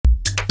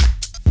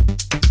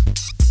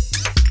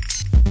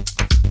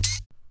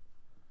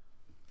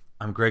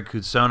I'm Greg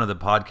Kutsona. The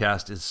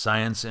podcast is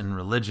Science and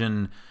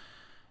Religion.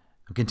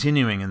 I'm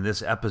continuing in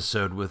this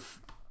episode with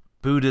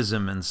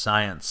Buddhism and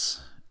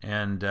Science.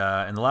 And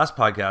in the last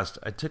podcast,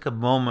 I took a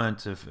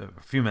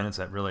few minutes,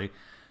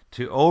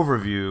 to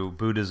overview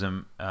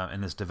Buddhism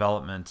and its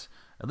development,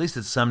 at least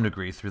at some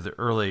degree, through the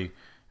early,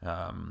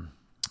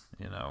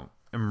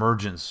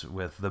 emergence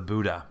with the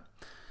Buddha.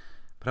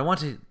 But I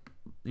want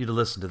you to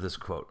listen to this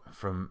quote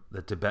from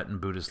the Tibetan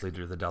Buddhist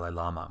leader, the Dalai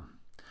Lama.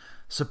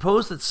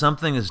 Suppose that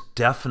something is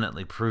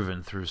definitely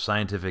proven through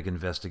scientific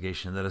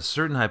investigation, that a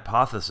certain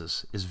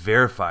hypothesis is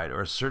verified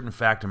or a certain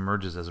fact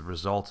emerges as a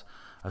result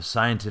of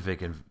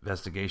scientific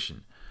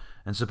investigation.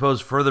 And suppose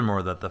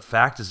furthermore that the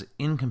fact is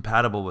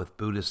incompatible with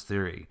Buddhist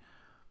theory.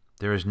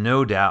 There is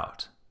no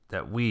doubt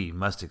that we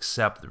must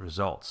accept the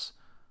results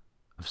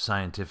of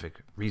scientific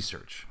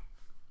research.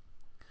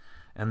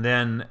 And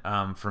then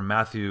from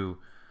Matthew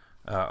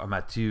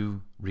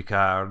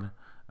Ricard,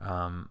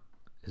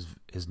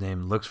 his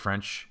name looks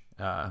French.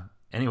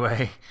 This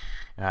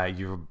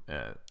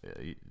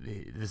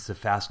is a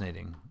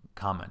fascinating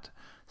comment.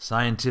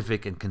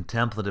 Scientific and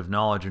contemplative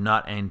knowledge are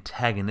not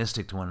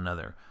antagonistic to one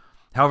another.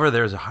 However,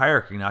 there is a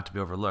hierarchy not to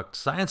be overlooked.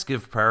 Science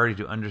gives priority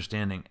to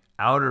understanding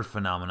outer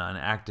phenomena and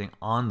acting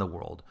on the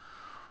world,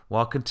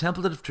 while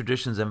contemplative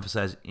traditions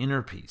emphasize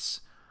inner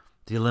peace,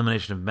 the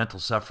elimination of mental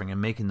suffering,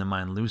 and making the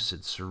mind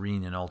lucid,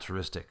 serene, and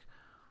altruistic.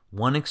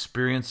 One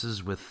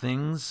experiences with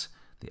things,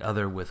 the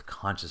other with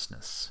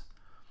consciousness.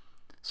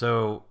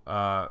 So,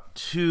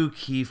 two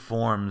key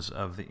forms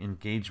of the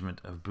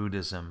engagement of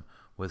Buddhism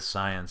with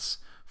science.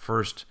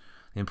 First,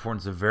 the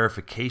importance of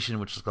verification,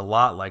 which is a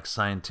lot like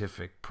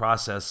scientific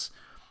process.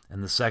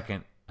 And the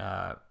second,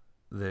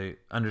 the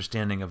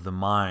understanding of the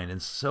mind.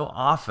 And so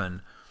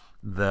often,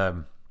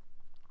 the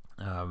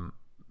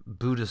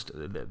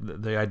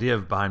idea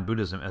behind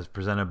Buddhism as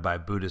presented by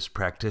Buddhist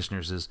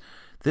practitioners is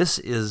this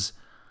is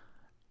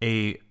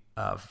a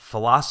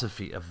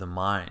philosophy of the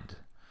mind.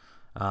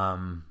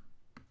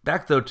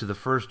 Back, though, to the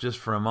first, just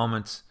for a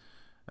moment,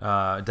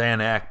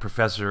 Diana Eck,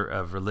 professor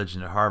of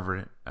religion at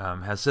Harvard,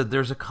 has said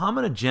there's a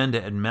common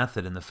agenda and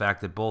method in the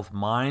fact that both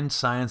mind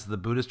science of the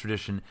Buddhist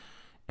tradition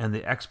and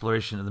the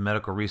exploration of the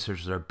medical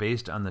researchers are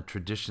based on the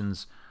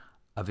traditions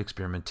of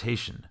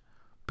experimentation.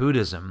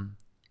 Buddhism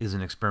is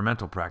an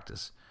experimental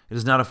practice. It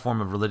is not a form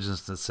of religion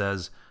that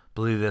says,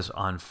 believe this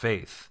on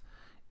faith.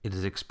 It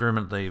is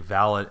experimentally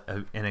verified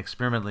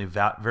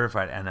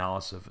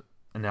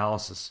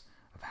analysis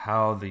of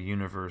how the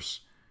universe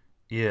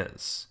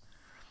is.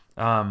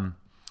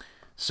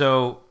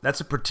 So that's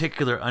a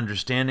particular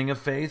understanding of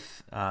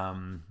faith,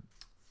 and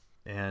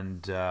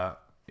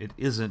it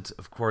isn't,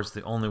 of course,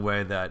 the only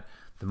way that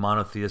the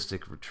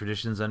monotheistic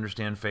traditions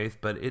understand faith,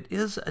 but it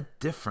is a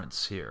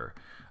difference here.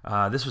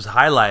 This was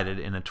highlighted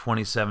in a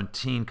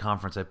 2017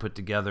 conference I put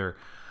together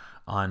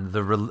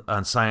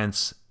on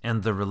science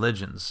and the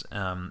religions,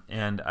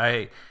 and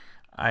I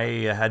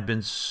had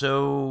been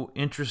so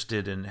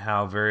interested in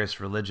how various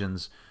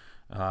religions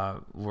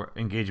were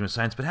engaging with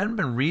science, but hadn't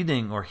been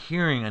reading or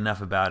hearing enough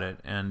about it,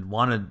 and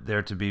wanted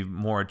there to be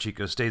more at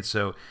Chico State.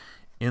 So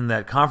in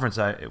that conference,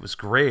 it was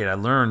great. I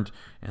learned,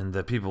 and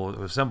the people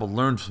who assembled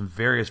learned from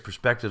various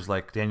perspectives,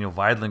 like Daniel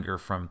Weidlinger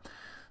from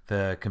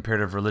the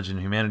Comparative Religion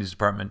and Humanities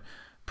Department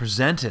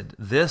presented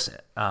this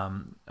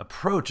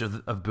approach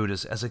of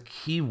Buddhists as a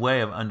key way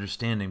of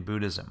understanding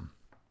Buddhism.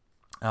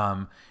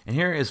 And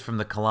here is from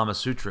the Kalama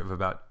Sutra of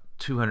about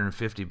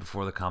 250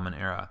 before the Common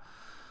Era.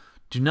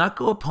 Do not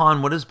go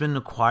upon what has been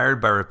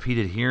acquired by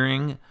repeated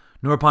hearing,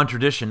 nor upon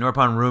tradition, nor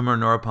upon rumor,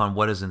 nor upon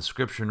what is in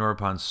Scripture, nor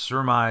upon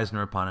surmise,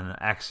 nor upon an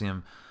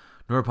axiom,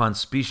 nor upon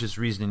specious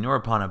reasoning, nor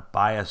upon a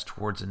bias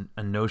towards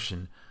a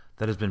notion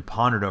that has been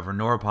pondered over,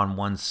 nor upon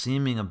one's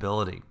seeming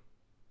ability.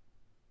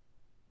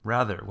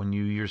 Rather, when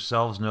you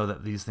yourselves know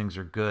that these things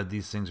are good,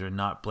 these things are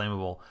not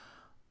blamable,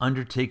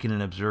 undertaken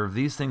and observe,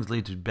 these things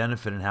lead to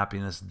benefit and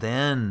happiness,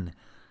 then,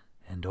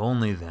 and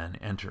only then,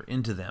 enter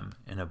into them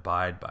and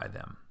abide by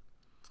them.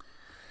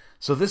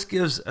 So this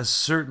gives a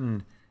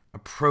certain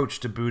approach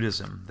to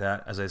Buddhism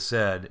that, as I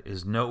said,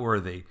 is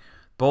noteworthy.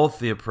 Both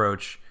the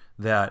approach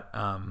that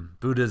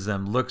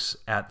Buddhism looks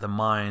at the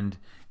mind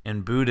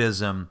and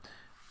Buddhism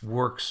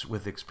works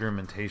with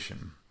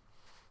experimentation.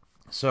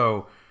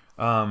 So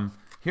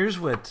here's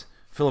what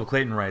Philip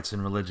Clayton writes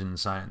in Religion and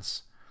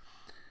Science.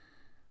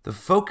 The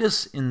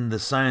focus in the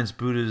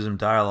science-Buddhism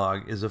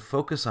dialogue is a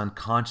focus on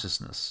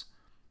consciousness.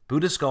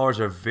 Buddhist scholars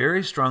are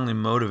very strongly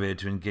motivated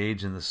to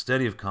engage in the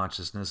study of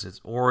consciousness, its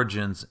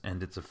origins,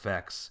 and its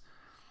effects.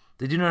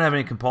 They do not have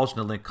any compulsion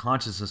to link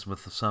consciousness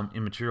with some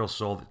immaterial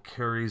soul that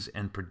carries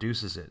and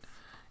produces it.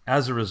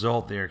 As a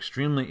result, they are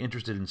extremely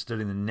interested in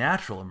studying the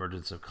natural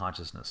emergence of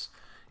consciousness,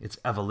 its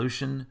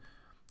evolution,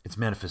 its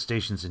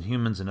manifestations in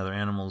humans and other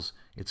animals,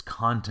 its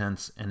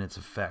contents, and its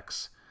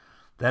effects.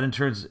 That in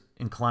turn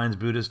inclines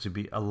Buddhists to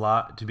be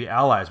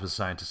allies with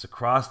scientists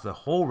across the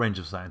whole range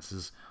of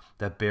sciences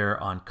that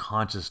bear on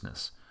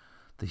consciousness.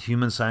 The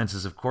human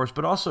sciences, of course,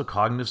 but also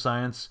cognitive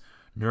science,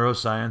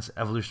 neuroscience,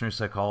 evolutionary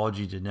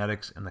psychology,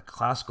 genetics, and the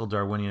classical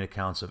Darwinian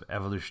accounts of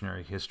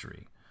evolutionary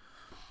history.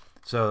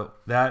 So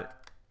that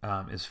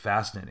is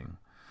fascinating.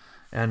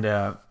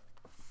 And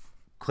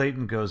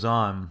Clayton goes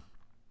on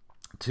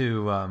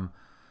to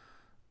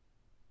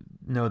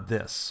note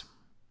this.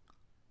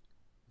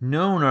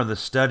 Known are the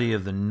study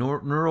of the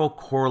neural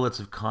correlates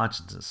of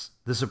consciousness.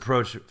 This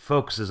approach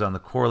focuses on the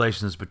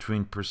correlations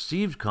between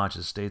perceived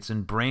conscious states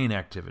and brain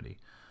activity.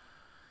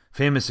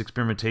 Famous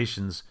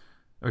experiments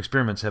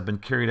have been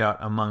carried out,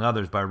 among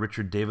others, by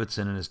Richard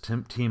Davidson and his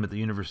team at the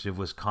University of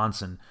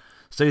Wisconsin.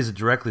 Studies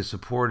that are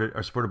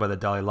supported by the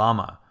Dalai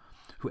Lama,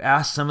 who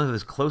asked some of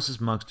his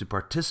closest monks to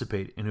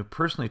participate and who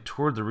personally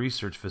toured the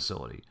research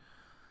facility.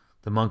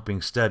 The monk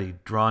being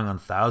studied, drawing on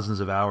thousands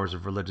of hours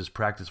of religious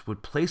practice,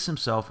 would place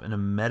himself in a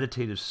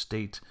meditative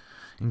state,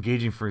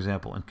 engaging, for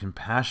example, in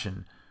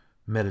compassion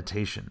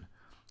meditation.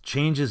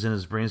 Changes in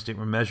his brain state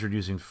were measured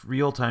using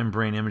real-time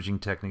brain imaging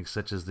techniques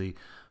such as the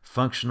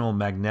functional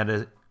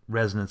magnetic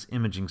resonance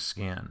imaging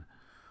scan.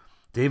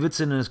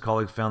 Davidson and his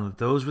colleagues found that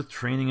those with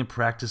training and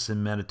practice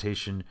in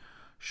meditation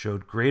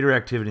showed greater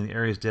activity in the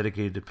areas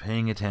dedicated to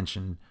paying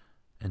attention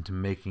and to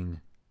making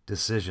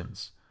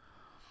decisions.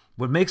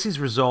 What makes these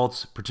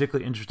results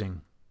particularly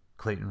interesting,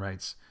 Clayton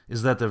writes,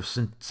 is that the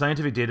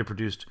scientific data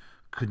produced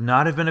could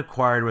not have been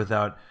acquired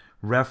without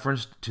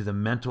reference to the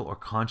mental or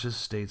conscious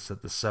states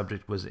that the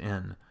subject was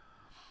in.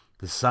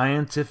 The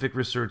scientific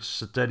research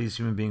studies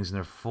human beings in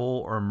their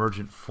full or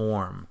emergent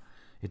form.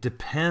 It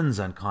depends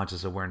on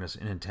conscious awareness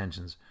and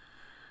intentions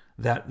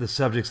that the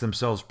subjects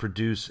themselves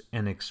produce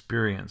and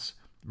experience.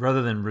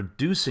 Rather than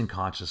reducing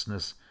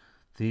consciousness,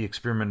 the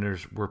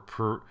experimenters were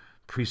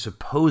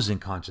presupposing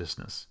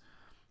consciousness.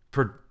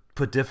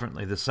 Put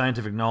differently, the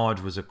scientific knowledge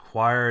was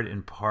acquired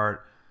in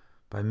part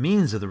by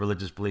means of the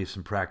religious beliefs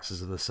and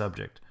practices of the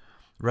subject,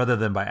 rather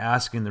than by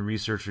asking the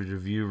researcher to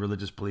view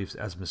religious beliefs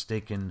as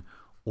mistaken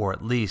or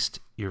at least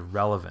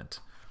irrelevant.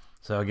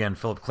 So again,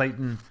 Philip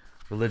Clayton,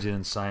 Religion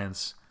and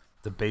Science,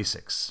 the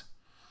Basics.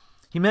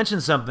 He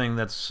mentioned something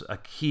that's a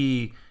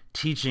key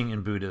teaching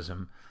in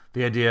Buddhism,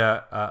 the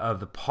idea of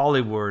the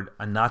Pali word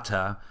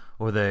anatta,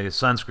 or the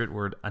Sanskrit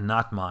word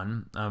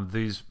anatman.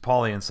 These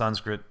Pali and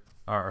Sanskrit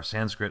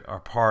are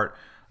part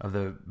of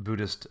the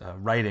Buddhist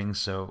writings,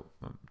 so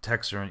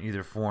texts are in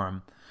either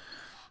form.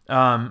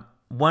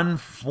 One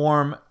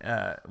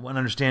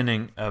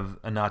understanding of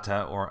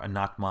anatta or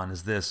anatman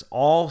is this: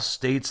 all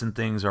states and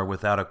things are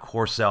without a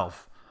core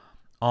self.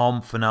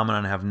 All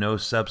phenomena have no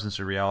substance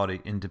or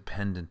reality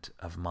independent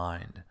of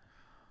mind.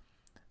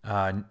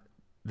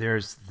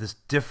 There's this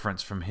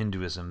difference from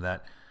Hinduism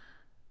that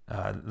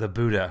the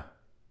Buddha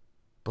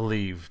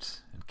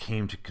believed and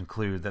came to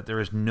conclude that there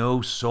is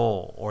no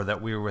soul, or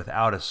that we are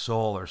without a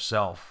soul or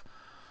self.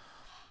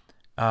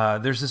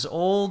 There's this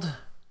old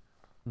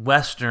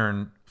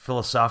Western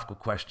philosophical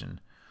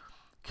question: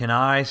 can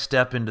I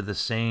step into the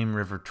same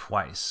river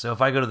twice? So if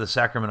I go to the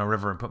Sacramento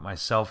River and put my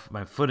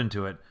foot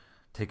into it,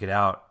 take it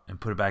out and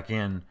put it back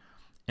in,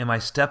 am I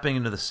stepping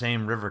into the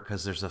same river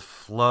because there's a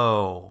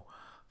flow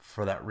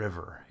for that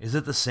river? Is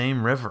it the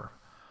same river?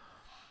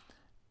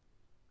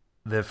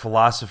 The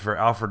philosopher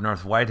Alfred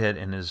North Whitehead,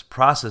 in his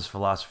process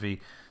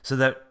philosophy, said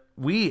that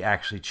we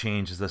actually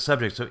change as the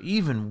subject. So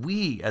even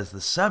we, as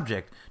the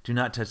subject, do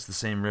not touch the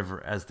same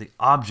river as the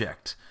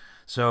object.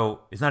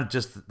 So it's not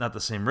just not the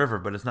same river,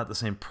 but it's not the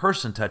same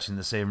person touching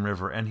the same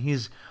river. And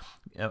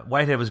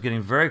Whitehead was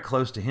getting very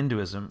close to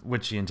Hinduism,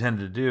 which he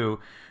intended to do,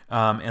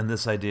 and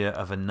this idea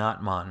of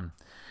anatman.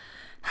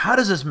 How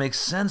does this make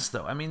sense,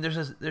 though? I mean,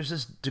 there's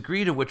this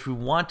degree to which we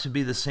want to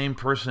be the same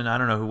person, I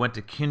don't know, who went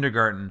to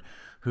kindergarten,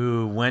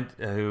 who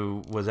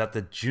was at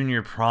the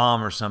junior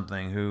prom or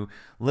something, who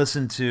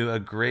listened to a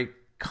great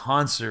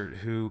concert,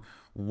 who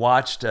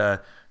watched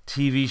a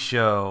TV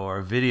show or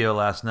a video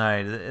last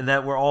night, and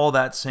that we're all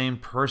that same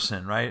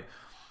person, right?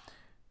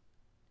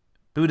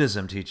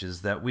 Buddhism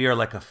teaches that we are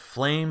like a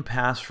flame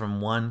passed from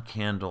one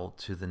candle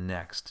to the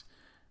next,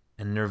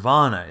 and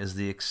nirvana is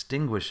the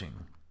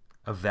extinguishing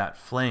of that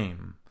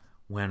flame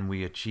when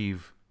we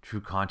achieve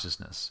true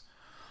consciousness.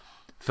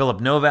 Philip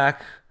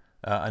Novak,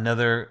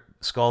 another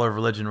scholar of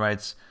religion,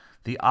 writes,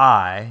 the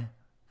I,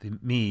 the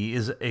me,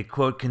 is a,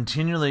 quote,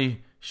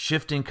 continually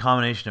shifting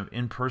combination of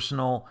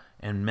impersonal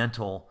and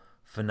mental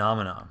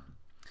phenomena.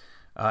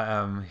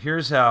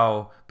 Here's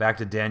how, back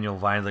to Daniel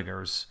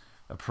Weidlinger's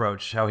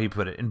approach, how he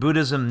put it. In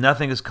Buddhism,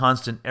 nothing is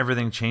constant,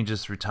 everything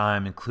changes through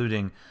time,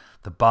 including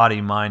the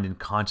body, mind, and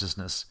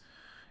consciousness.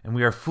 And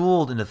we are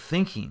fooled into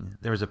thinking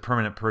there is a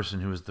permanent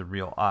person who is the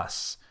real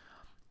us.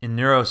 In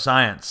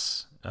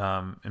neuroscience,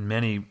 in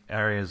many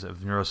areas of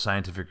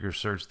neuroscientific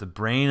research, the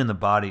brain and the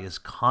body is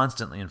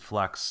constantly in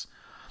flux.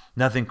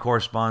 Nothing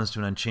corresponds to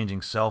an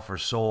unchanging self or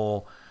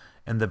soul,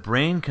 and the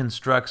brain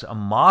constructs a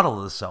model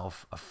of the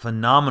self, a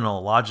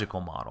phenomenal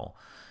logical model,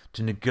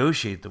 to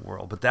negotiate the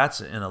world, but that's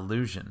an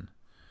illusion.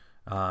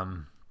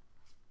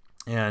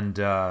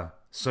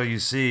 So you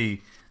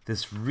see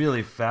this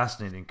really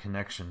fascinating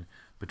connection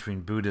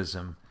between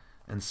Buddhism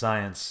and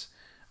science.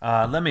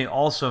 Let me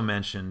also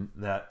mention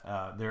that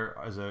there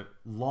is a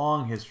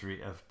long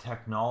history of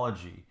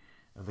technology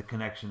the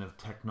connection of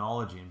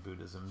technology in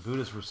Buddhism.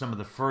 Buddhists were some of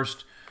the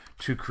first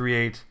to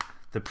create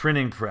the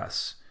printing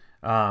press.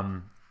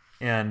 And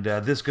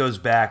this goes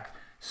back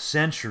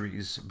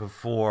centuries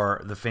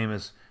before the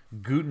famous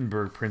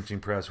Gutenberg printing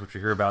press, which we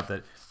hear about,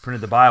 that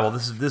printed the Bible.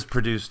 This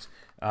produced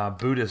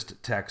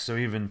Buddhist texts. So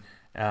even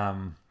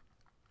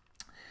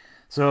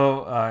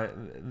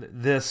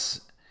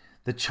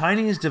the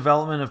Chinese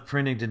development of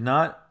printing did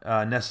not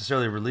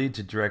necessarily lead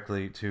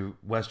directly to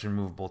Western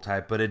movable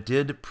type, but it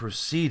did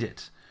precede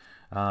it.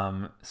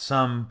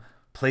 Some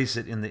place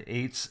it in the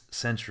 8th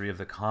century of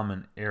the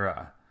Common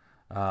Era.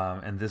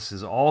 And this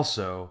is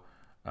also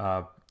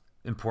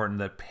important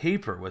that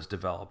paper was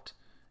developed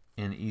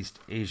in East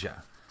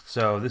Asia.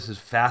 So this is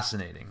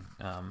fascinating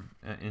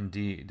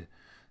indeed.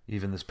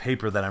 Even this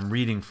paper that I'm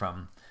reading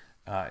from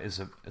is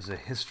a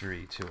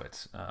history to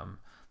it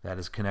that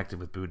is connected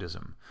with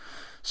Buddhism.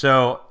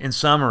 So in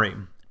summary,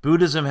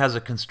 Buddhism has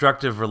a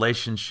constructive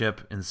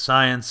relationship in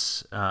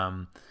science,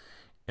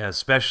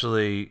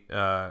 especially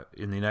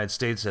in the United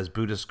States as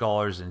Buddhist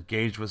scholars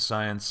engage with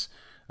science.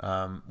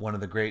 One of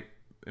the great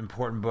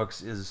important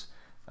books is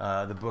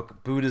the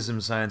book Buddhism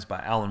and Science by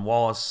Alan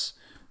Wallace,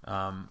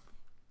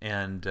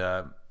 and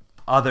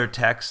other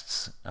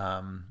texts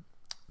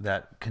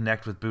that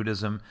connect with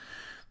Buddhism.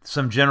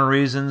 Some general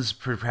reasons,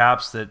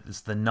 perhaps, that it's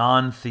the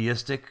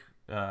non-theistic.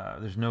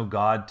 There's no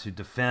God to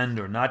defend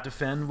or not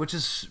defend, which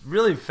is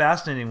really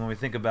fascinating when we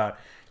think about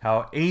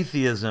how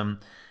atheism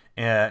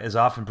is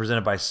often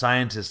presented by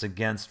scientists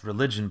against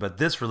religion, but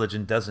this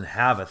religion doesn't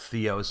have a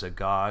theos, a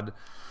God.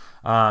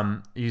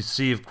 You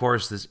see, of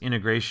course, this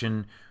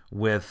integration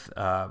with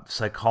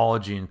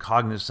psychology and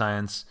cognitive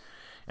science,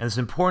 and this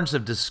importance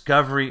of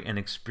discovery and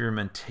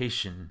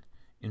experimentation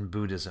in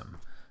Buddhism.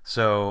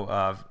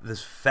 So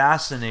this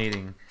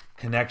fascinating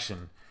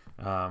connection,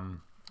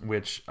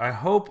 which I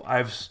hope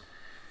I've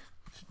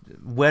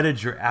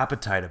whetted your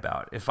appetite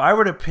about. If I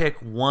were to pick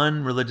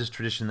one religious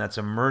tradition that's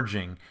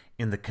emerging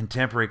in the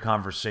contemporary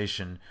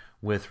conversation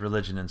with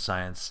religion and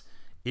science,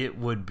 it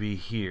would be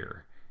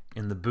here,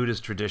 in the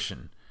Buddhist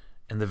tradition,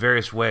 in the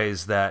various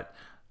ways that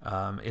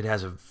it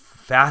has a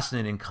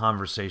fascinating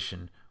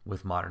conversation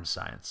with modern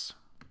science.